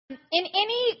In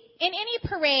any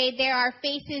parade, there are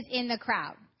faces in the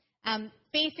crowd,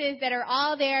 faces that are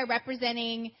all there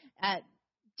representing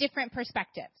different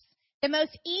perspectives. The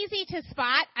most easy to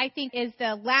spot, I think, is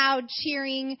the loud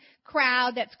cheering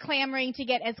crowd that's clamoring to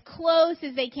get as close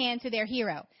as they can to their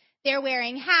hero. They're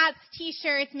wearing hats,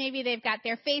 T-shirts, maybe they've got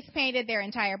their face painted, their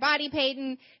entire body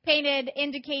painted,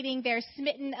 indicating their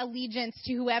smitten allegiance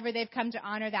to whoever they've come to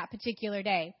honor that particular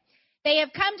day. They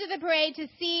have come to the parade to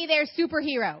see their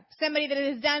superhero, somebody that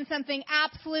has done something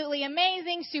absolutely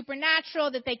amazing,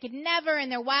 supernatural, that they could never in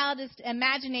their wildest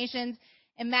imaginations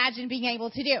imagine being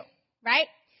able to do, right?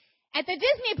 At the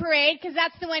Disney parade, because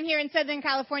that's the one here in Southern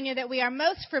California that we are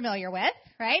most familiar with,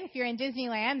 right? If you're in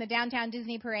Disneyland, the downtown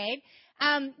Disney parade.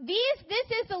 This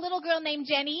is a little girl named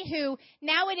Jenny who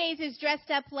nowadays is dressed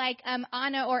up like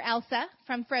Anna or Elsa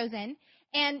from Frozen.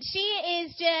 And she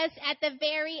is just at the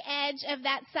very edge of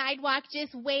that sidewalk,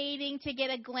 just waiting to get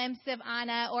a glimpse of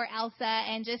Anna or Elsa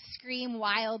and just scream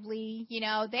wildly,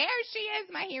 there she is,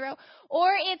 my hero.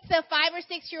 Or it's a 5 or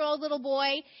 6 year old little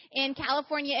boy in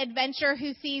California Adventure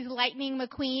who sees Lightning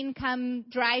McQueen come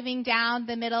driving down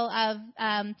the middle of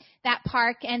that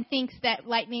park and thinks that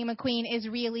Lightning McQueen is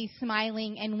really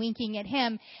smiling and winking at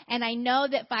him. And I know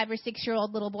that 5 or 6 year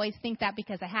old little boys think that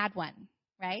because I had one,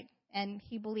 right? And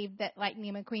he believed that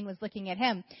Lightning McQueen was looking at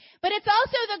him. But it's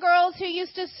also the girls who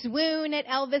used to swoon at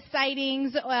Elvis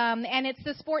sightings, and it's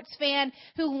the sports fan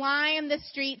who line the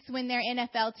streets when their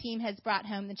NFL team has brought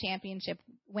home the championship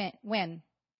win.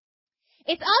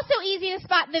 It's also easy to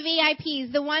spot the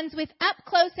VIPs, the ones with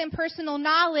up-close and personal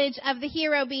knowledge of the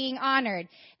hero being honored.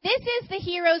 This is the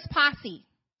hero's posse.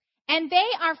 And they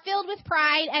are filled with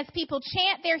pride as people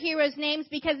chant their heroes' names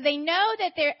because they know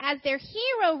that as their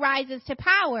hero rises to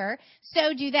power,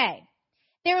 so do they.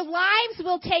 Their lives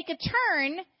will take a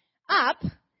turn up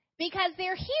because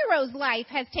their hero's life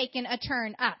has taken a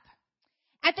turn up.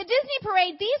 At the Disney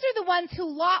parade, these are the ones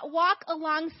who walk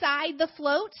alongside the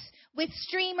floats with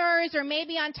streamers or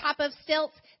maybe on top of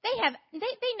stilts. They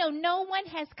know no one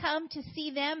has come to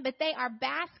see them, but they are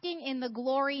basking in the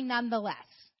glory nonetheless,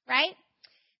 right?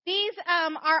 These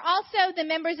are also the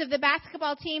members of the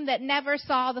basketball team that never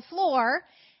saw the floor,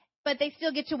 but they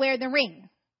still get to wear the ring,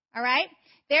 all right?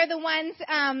 They're the ones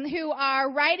who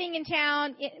are riding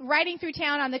through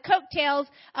town on the coattails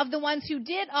of the ones who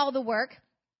did all the work,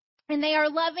 and they are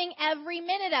loving every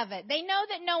minute of it. They know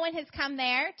that no one has come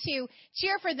there to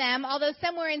cheer for them, although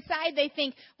somewhere inside they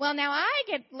think, well, now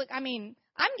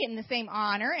I'm getting the same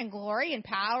honor and glory and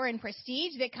power and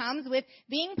prestige that comes with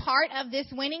being part of this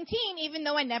winning team, even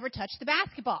though I never touched the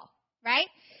basketball, right?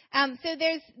 So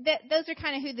those are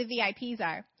kind of who the VIPs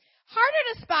are. Harder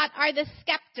to spot are the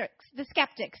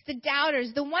skeptics, the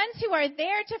doubters, the ones who are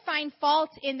there to find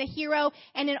fault in the hero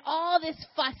and in all this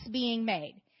fuss being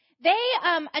made. They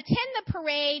attend the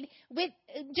parade with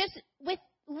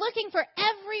looking for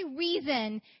every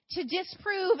reason to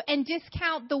disprove and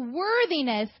discount the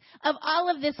worthiness of all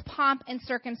of this pomp and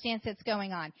circumstance that's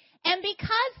going on. And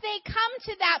because they come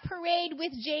to that parade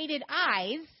with jaded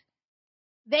eyes,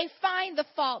 they find the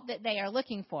fault that they are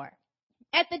looking for.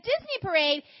 At the Disney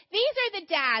parade, these are the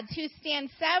dads who stand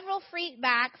several feet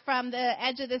back from the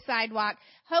edge of the sidewalk,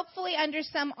 hopefully under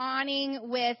some awning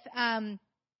with, I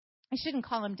shouldn't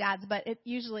call them dads, but it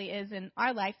usually is in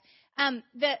our life,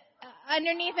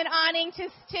 underneath an awning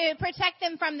to protect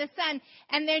them from the sun.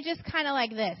 And they're just kind of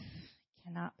like this. I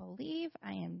cannot believe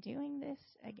I am doing this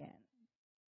again.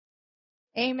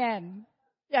 Amen.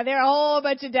 Yeah, there are a whole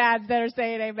bunch of dads that are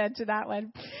saying amen to that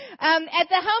one. At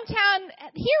the hometown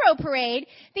hero parade,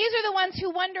 these are the ones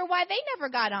who wonder why they never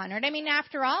got honored. I mean,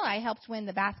 after all, I helped win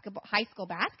the high school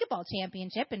basketball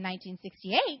championship in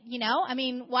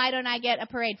 1968, why don't I get a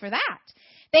parade for that?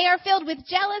 They are filled with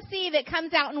jealousy that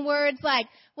comes out in words like,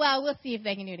 well, we'll see if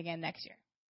they can do it again next year.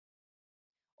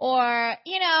 Or,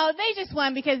 they just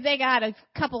won because they got a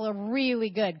couple of really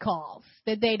good calls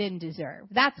that they didn't deserve.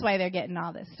 That's why they're getting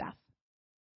all this stuff.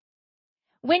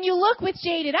 When you look with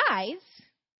jaded eyes,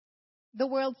 the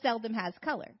world seldom has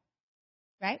color,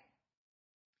 right?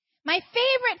 My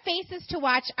favorite faces to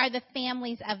watch are the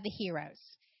families of the heroes.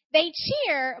 They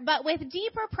cheer, but with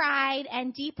deeper pride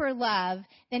and deeper love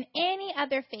than any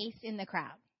other face in the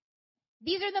crowd.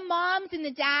 These are the moms and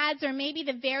the dads, or maybe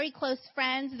the very close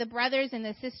friends, the brothers and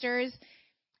the sisters.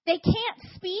 They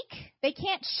can't speak, they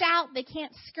can't shout, they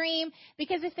can't scream,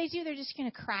 because if they do, they're just going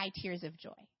to cry tears of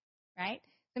joy, right?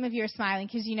 Some of you are smiling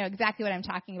because you know exactly what I'm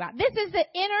talking about. This is the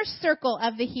inner circle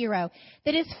of the hero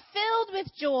that is filled with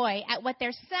joy at what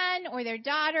their son or their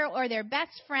daughter or their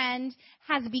best friend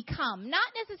has become. Not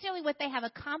necessarily what they have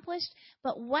accomplished,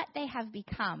 but what they have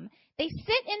become. They sit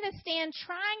in the stand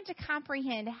trying to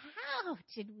comprehend, how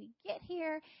did we get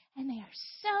here? And they are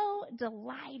so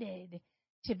delighted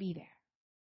to be there.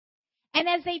 And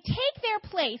as they take their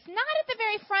place, not at the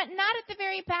very front, not at the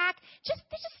very back,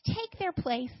 they just take their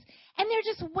place. And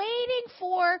they're just waiting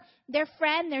for their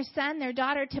friend, their son, their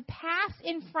daughter to pass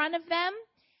in front of them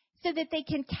so that they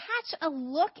can catch a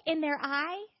look in their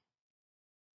eye,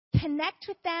 connect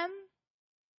with them,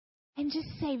 and just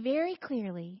say very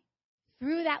clearly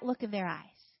through that look of their eyes,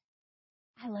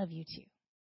 I love you too.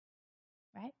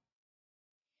 Right?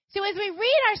 So as we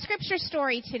read our scripture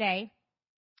story today,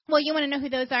 well, you want to know who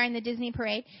those are in the Disney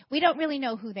parade? We don't really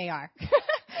know who they are,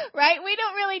 right? We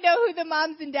don't really know who the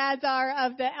moms and dads are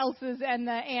of the Elsas and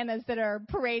the Annas that are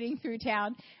parading through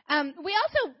town. We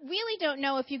also really don't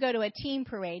know if you go to a teen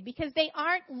parade because they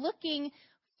aren't looking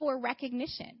for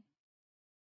recognition.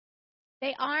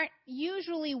 They aren't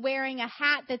usually wearing a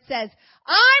hat that says,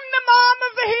 I'm the mom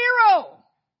of the hero,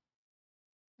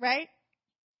 right?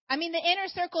 I mean, the inner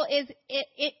circle is,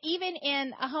 even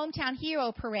in a hometown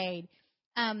hero parade,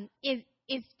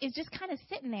 is just kind of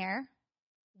sitting there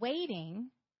waiting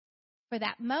for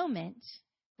that moment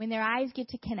when their eyes get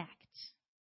to connect.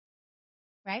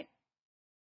 Right?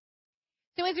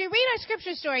 So as we read our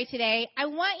scripture story today, I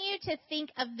want you to think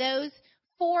of those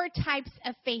 4 types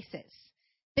of faces.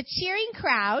 The cheering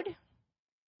crowd,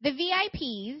 the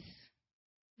VIPs,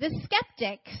 the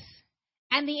skeptics,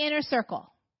 and the inner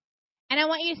circle. And I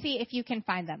want you to see if you can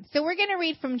find them. So we're going to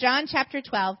read from John chapter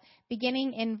 12,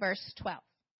 beginning in verse 12.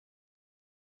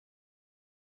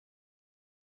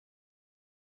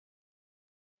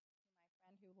 My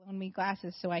friend who loaned me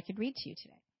glasses so I could read to you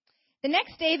today. The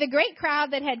next day, the great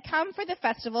crowd that had come for the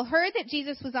festival heard that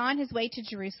Jesus was on his way to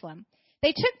Jerusalem.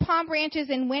 They took palm branches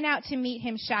and went out to meet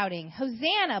him, shouting,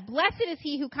 Hosanna! Blessed is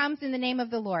he who comes in the name of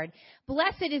the Lord.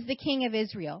 Blessed is the King of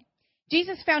Israel.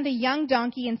 Jesus found a young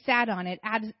donkey and sat on it,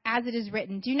 as it is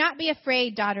written, Do not be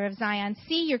afraid, daughter of Zion.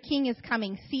 See, your king is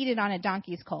coming, seated on a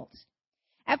donkey's colt.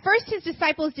 At first, his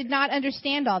disciples did not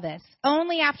understand all this.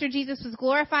 Only after Jesus was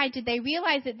glorified did they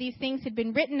realize that these things had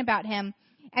been written about him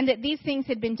and that these things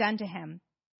had been done to him.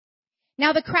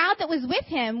 Now the crowd that was with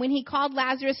him when he called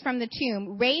Lazarus from the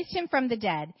tomb, raised him from the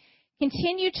dead,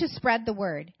 continued to spread the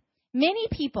word. Many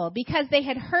people, because they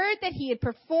had heard that he had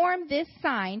performed this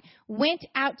sign, went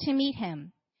out to meet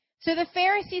him. So the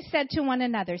Pharisees said to one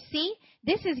another, See,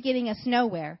 this is getting us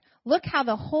nowhere. Look how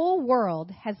the whole world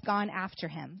has gone after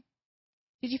him.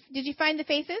 Did you find the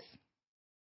faces?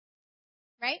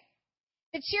 Right?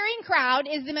 The cheering crowd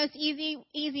is the most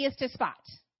easiest to spot,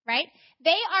 right?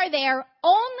 They are there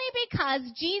only because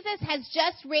Jesus has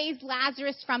just raised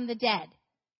Lazarus from the dead.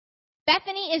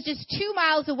 Bethany is just 2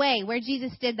 miles away where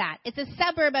Jesus did that. It's a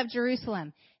suburb of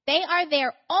Jerusalem. They are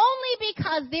there only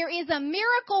because there is a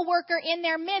miracle worker in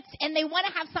their midst and they want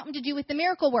to have something to do with the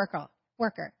miracle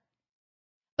worker.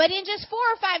 But in just 4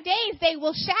 or 5 days, they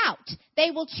will shout. They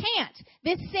will chant.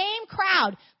 This same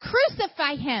crowd,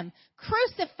 crucify him,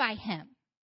 crucify him.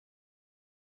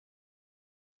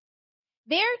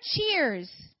 Their cheers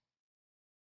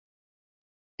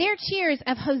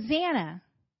of Hosanna,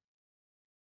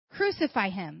 crucify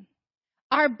him,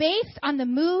 are based on the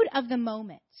mood of the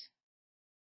moment.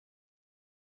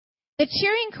 The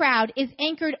cheering crowd is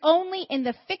anchored only in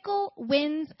the fickle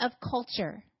winds of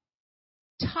culture,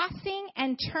 tossing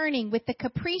and turning with the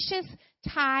capricious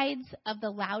tides of the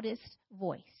loudest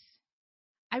voice.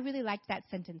 I really liked that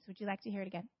sentence. Would you like to hear it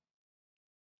again?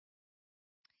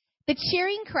 The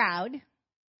cheering crowd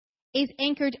is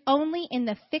anchored only in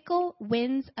the fickle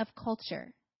winds of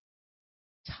culture,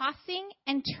 tossing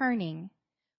and turning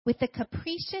with the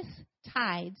capricious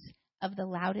tides of the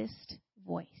loudest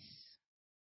voice.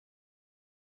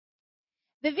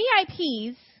 The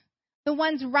VIPs, the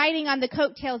ones riding on the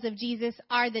coattails of Jesus,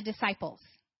 are the disciples.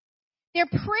 They're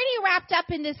pretty wrapped up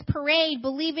in this parade,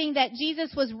 believing that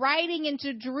Jesus was riding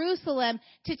into Jerusalem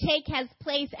to take his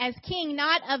place as king,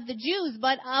 not of the Jews,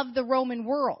 but of the Roman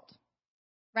world.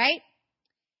 Right?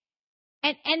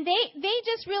 And they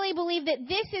just really believe that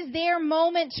this is their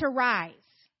moment to rise.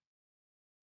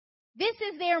 This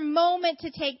is their moment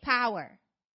to take power.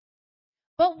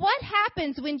 But what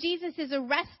happens when Jesus is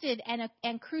arrested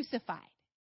and crucified?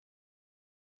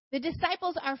 The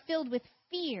disciples are filled with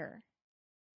fear.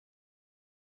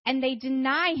 And they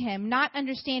deny him, not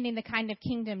understanding the kind of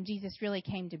kingdom Jesus really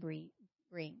came to bring.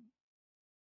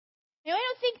 Now, I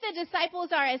don't think the disciples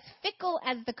are as fickle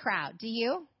as the crowd. Do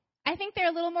you? I think they're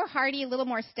a little more hardy, a little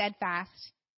more steadfast.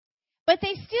 But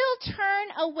they still turn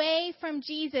away from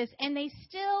Jesus, and they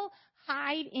still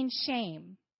hide in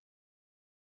shame.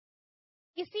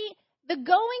 You see, the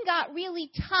going got really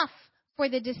tough for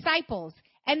the disciples.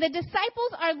 And the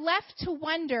disciples are left to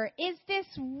wonder, is this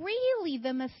really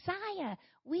the Messiah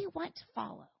we want to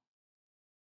follow?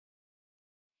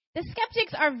 The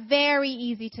skeptics are very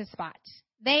easy to spot.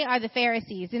 They are the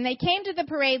Pharisees. And they came to the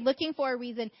parade looking for a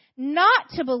reason not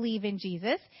to believe in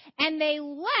Jesus. And they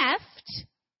left,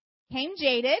 came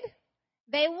jaded,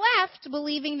 they left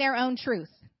believing their own truth.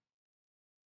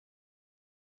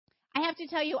 I have to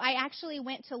tell you, I actually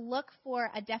went to look for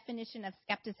a definition of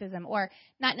skepticism, or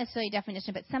not necessarily a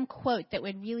definition, but some quote that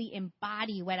would really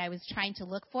embody what I was trying to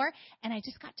look for, and I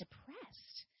just got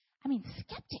depressed. I mean,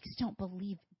 skeptics don't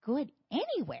believe good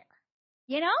anywhere,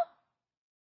 you know?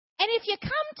 And if you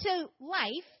come to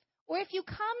life, or if you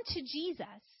come to Jesus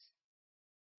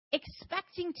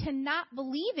expecting to not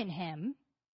believe in him,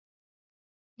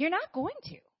 you're not going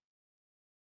to.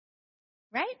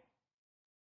 Right?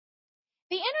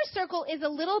 The inner circle is a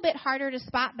little bit harder to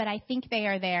spot, but I think they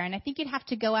are there. And I think you'd have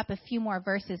to go up a few more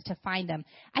verses to find them.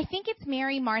 I think it's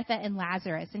Mary, Martha, and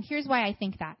Lazarus. And here's why I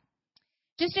think that.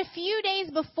 Just a few days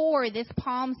before this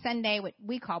Palm Sunday, what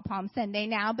we call Palm Sunday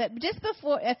now, but just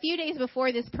before, a few days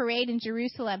before this parade in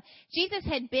Jerusalem, Jesus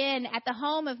had been at the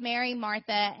home of Mary,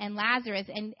 Martha, and Lazarus,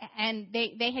 and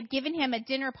they had given him a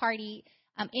dinner party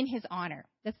in his honor.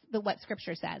 That's what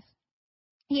Scripture says.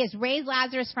 He has raised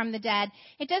Lazarus from the dead.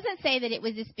 It doesn't say that it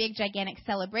was this big, gigantic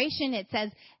celebration. It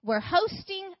says we're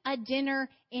hosting a dinner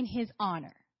in his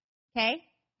honor. Okay?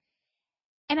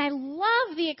 And I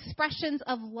love the expressions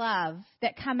of love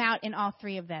that come out in all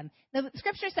three of them. The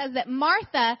Scripture says that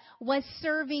Martha was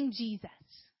serving Jesus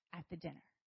at the dinner.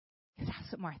 Because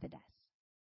that's what Martha does.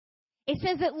 It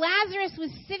says that Lazarus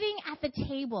was sitting at the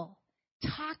table,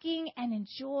 talking and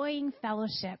enjoying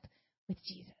fellowship with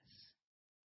Jesus.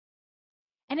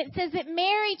 And it says that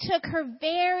Mary took her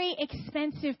very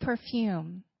expensive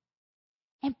perfume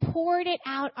and poured it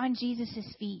out on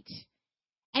Jesus' feet.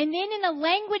 And then in a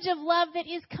language of love that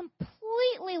is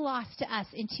completely lost to us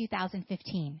in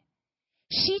 2015,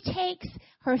 she takes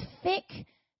her thick,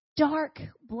 dark,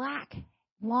 black,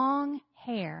 long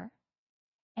hair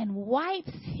and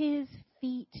wipes his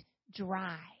feet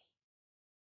dry.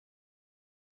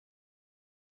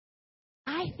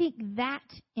 I think that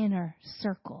inner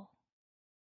circle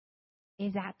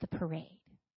is at the parade.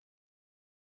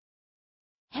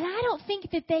 And I don't think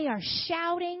that they are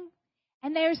shouting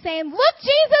and they're saying, "Look,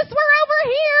 Jesus, we're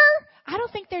over here." I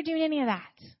don't think they're doing any of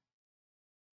that.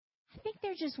 I think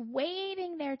they're just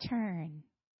waiting their turn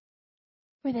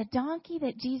for the donkey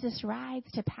that Jesus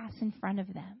rides to pass in front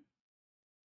of them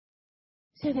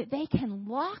so that they can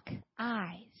lock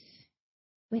eyes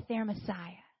with their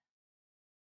Messiah.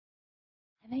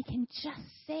 And they can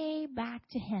just say back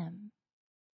to him,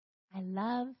 "I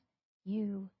love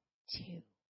you too."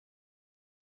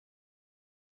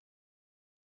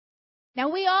 Now,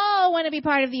 we all want to be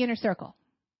part of the inner circle,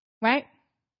 right?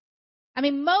 I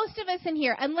mean, most of us in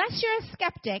here, unless you're a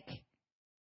skeptic,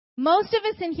 most of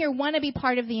us in here want to be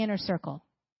part of the inner circle.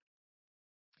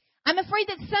 I'm afraid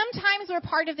that sometimes we're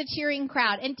part of the cheering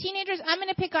crowd. And teenagers, I'm going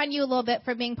to pick on you a little bit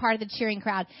for being part of the cheering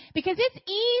crowd. Because it's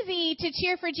easy to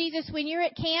cheer for Jesus when you're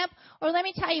at camp. Or let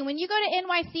me tell you, when you go to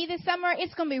NYC this summer,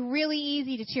 it's going to be really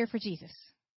easy to cheer for Jesus.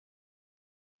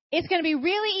 It's going to be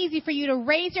really easy for you to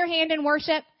raise your hand in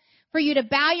worship, for you to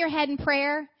bow your head in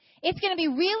prayer. It's going to be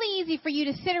really easy for you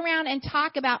to sit around and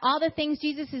talk about all the things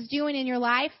Jesus is doing in your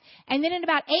life. And then in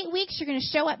about 8 weeks, you're going to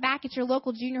show up back at your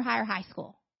local junior high or high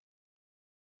school.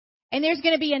 And there's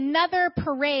going to be another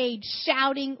parade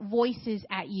shouting voices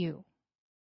at you.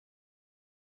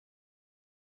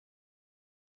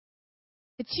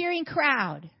 The cheering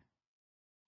crowd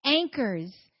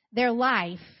anchors their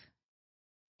life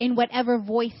in whatever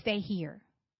voice they hear.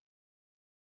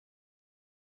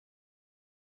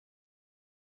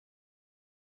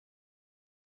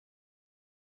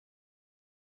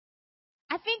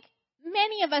 I think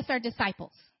many of us are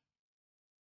disciples.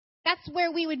 That's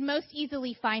where we would most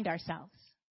easily find ourselves.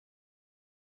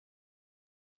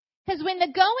 Because when the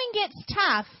going gets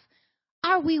tough,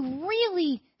 are we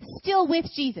really still with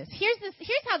Jesus? Here's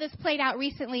how this played out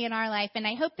recently in our life, and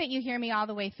I hope that you hear me all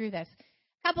the way through this.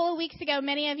 A couple of weeks ago,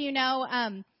 many of you know,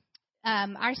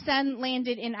 our son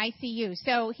landed in ICU.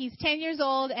 So he's 10 years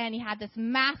old, and he had this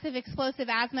massive explosive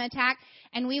asthma attack,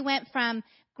 and we went from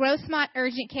Grossmont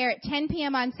Urgent Care at 10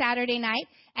 p.m. on Saturday night.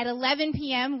 At 11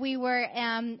 p.m., we were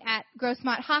at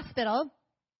Grossmont Hospital.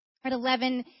 At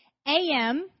 11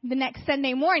 a.m. the next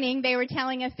Sunday morning, they were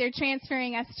telling us they're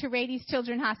transferring us to Rady's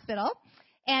Children's Hospital.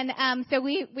 And so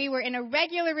we were in a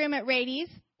regular room at Rady's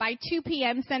by 2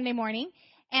 p.m. Sunday morning.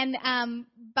 And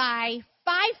by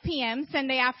 5 p.m.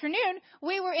 Sunday afternoon,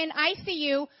 we were in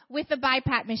ICU with the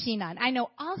BiPAP machine on. I know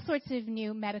all sorts of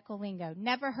new medical lingo.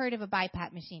 Never heard of a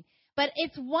BiPAP machine. But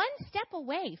it's one step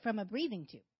away from a breathing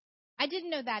tube. I didn't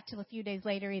know that till a few days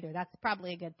later either. That's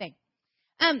probably a good thing.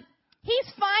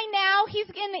 He's fine now. He's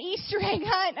in the Easter egg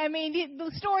hunt. I mean,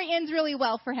 the story ends really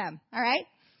well for him. All right?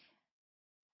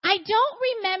 I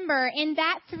don't remember in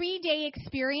that 3-day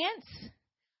experience,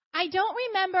 I don't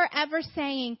remember ever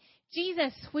saying,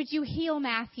 Jesus, would you heal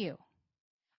Matthew?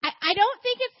 I don't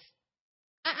think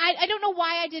I don't know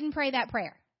why I didn't pray that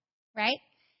prayer, right?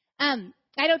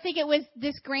 I don't think it was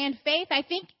this grand faith. I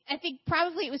think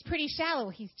probably it was pretty shallow.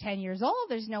 He's 10 years old.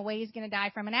 There's no way he's going to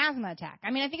die from an asthma attack.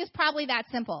 I mean, I think it's probably that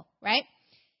simple, right?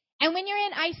 And when you're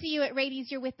in ICU at Rady's,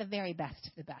 you're with the very best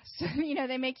of the best.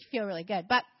 They make you feel really good.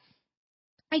 But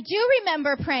I do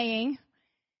remember praying,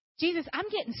 Jesus, I'm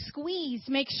getting squeezed.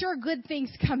 Make sure good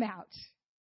things come out.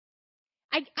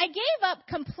 I gave up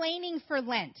complaining for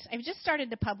Lent. I've just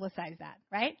started to publicize that,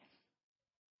 right?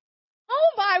 Oh,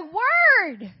 my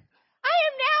word. I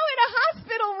am now in a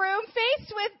hospital room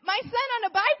faced with my son on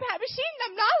a BiPAP machine.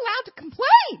 I'm not allowed to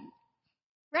complain,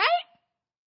 right?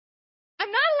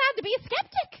 I'm not allowed to be a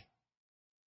skeptic.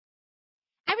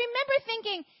 I remember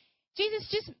thinking, Jesus,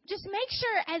 just make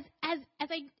sure as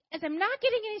I'm not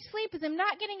getting any sleep, as I'm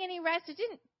not getting any rest, it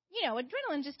didn't,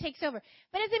 adrenaline just takes over.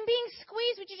 But as I'm being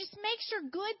squeezed, would you just make sure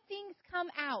good things come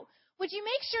out? Would you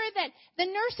make sure that the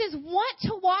nurses want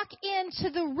to walk into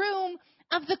the room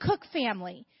of the Cook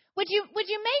family? Would you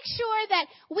make sure that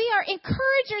we are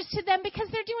encouragers to them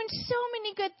because they're doing so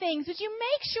many good things? Would you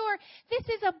make sure this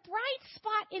is a bright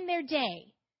spot in their day?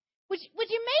 Would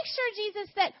you make sure, Jesus,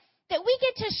 that we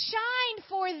get to shine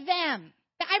for them?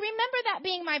 I remember that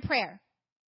being my prayer.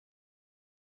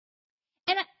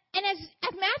 And as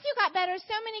Matthew got better,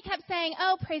 so many kept saying,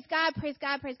 "Oh, praise God, praise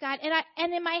God, praise God."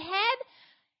 And in my head,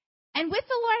 and with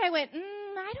the Lord, I went,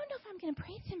 I don't know if I'm going to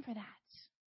praise Him for that.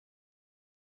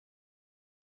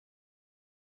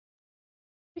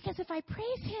 Because if I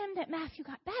praise Him that Matthew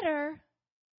got better,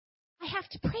 I have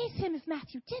to praise Him if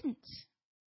Matthew didn't.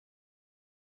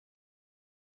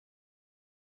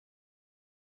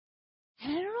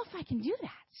 And I don't know if I can do that.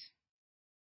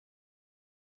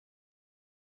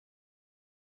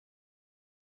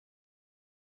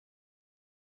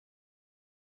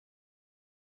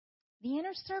 The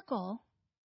inner circle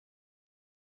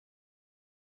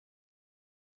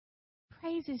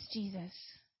praises Jesus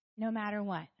no matter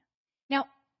what. Now,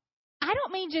 I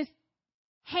don't mean just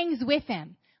hangs with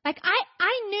Him. Like,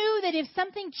 I knew that if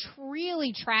something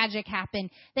really tragic happened,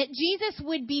 that Jesus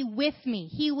would be with me.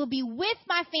 He will be with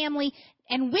my family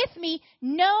and with me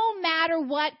no matter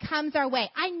what comes our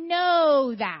way. I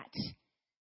know that.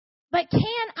 But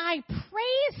can I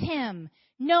praise Him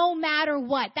no matter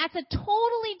what? That's a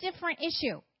totally different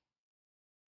issue.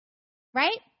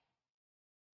 Right?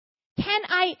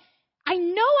 I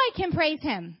know I can praise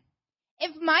Him.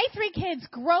 If my 3 kids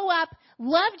grow up,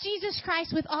 love Jesus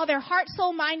Christ with all their heart,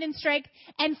 soul, mind, and strength,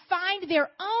 and find their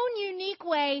own unique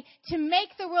way to make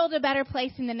the world a better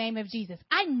place in the name of Jesus,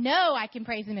 I know I can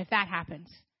praise Him if that happens.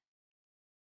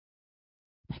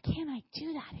 But can I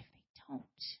do that if they don't?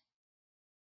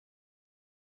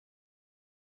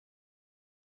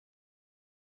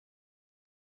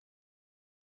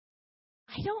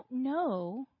 I don't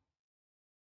know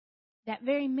that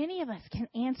very many of us can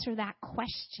answer that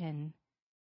question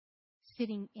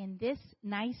sitting in this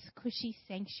nice, cushy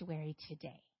sanctuary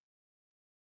today.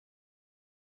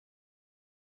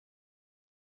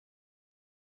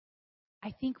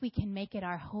 I think we can make it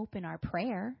our hope and our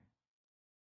prayer.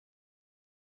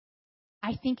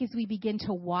 I think as we begin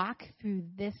to walk through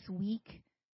this week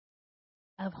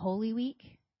of Holy Week,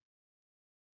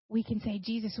 we can say,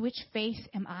 Jesus, which face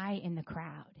am I in the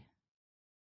crowd?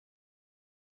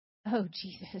 Oh,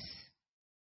 Jesus,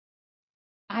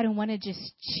 I don't want to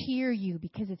just cheer you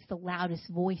because it's the loudest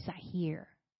voice I hear,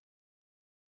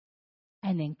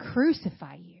 and then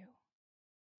crucify you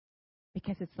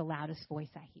because it's the loudest voice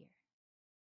I hear.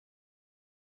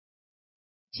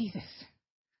 Jesus,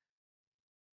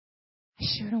 I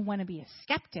sure don't want to be a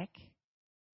skeptic,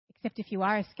 except if you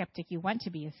are a skeptic, you want to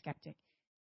be a skeptic.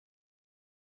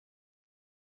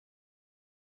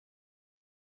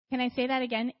 Can I say that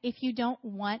again? If you don't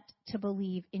want to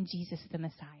believe in Jesus the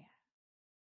Messiah,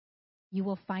 you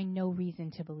will find no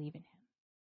reason to believe in Him.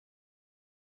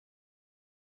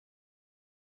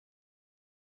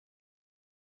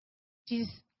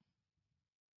 Jesus,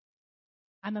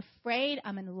 I'm afraid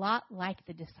I'm a lot like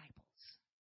the disciples.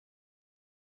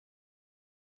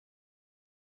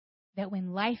 That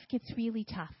when life gets really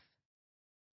tough,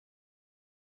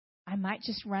 I might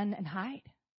just run and hide.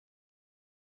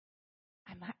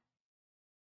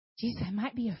 I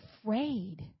might be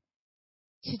afraid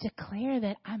to declare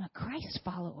that I'm a Christ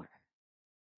follower.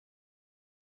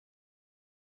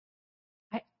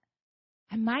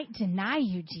 I might deny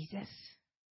you, Jesus,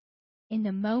 in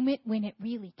the moment when it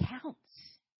really counts.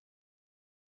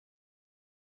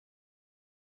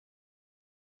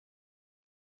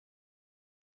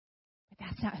 But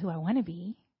that's not who I want to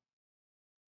be.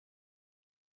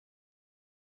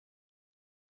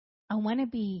 I want to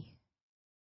be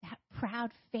that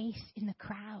proud face in the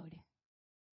crowd.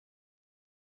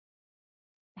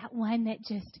 That one that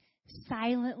just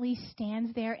silently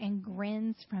stands there and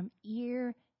grins from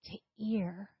ear to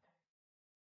ear.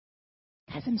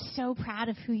 Because I'm so proud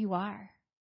of who you are.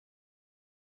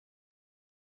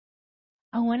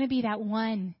 I want to be that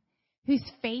one whose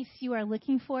face you are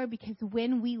looking for, because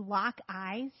when we lock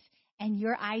eyes and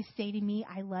your eyes say to me,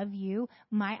 I love you,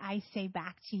 my eyes say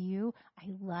back to you, I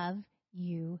love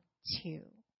you too.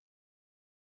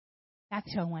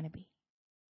 That's who I want to be.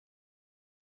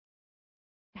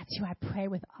 That's who I pray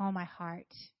with all my heart.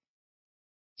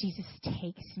 Jesus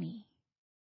takes me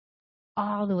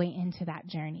all the way into that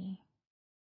journey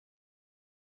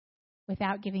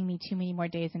without giving me too many more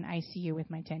days in ICU with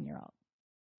my 10-year-old.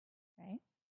 Right?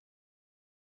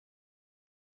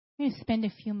 I'm going to spend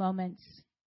a few moments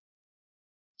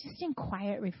just in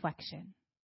quiet reflection.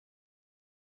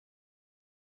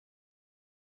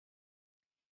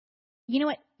 You know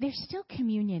what? There's still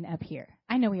communion up here.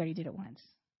 I know we already did it once.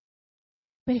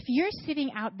 But if you're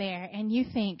sitting out there and you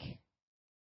think,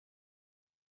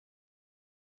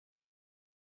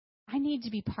 I need to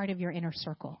be part of your inner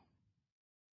circle,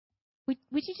 would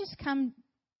you just come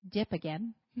dip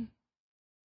again?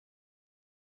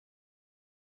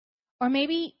 Or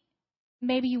maybe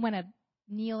you want to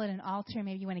kneel at an altar,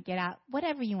 maybe you want to get out,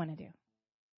 whatever you want to do.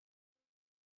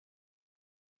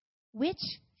 Which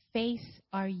face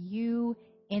are you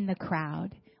in the crowd?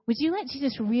 Would you let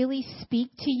Jesus really speak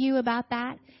to you about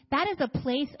that? That is a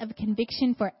place of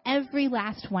conviction for every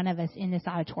last one of us in this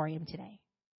auditorium today.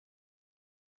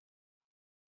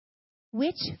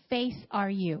 Which face are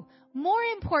you? More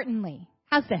importantly,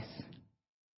 how's this?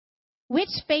 Which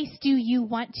face do you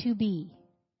want to be?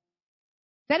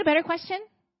 Is that a better question?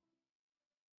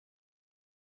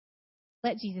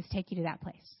 Let Jesus take you to that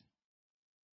place.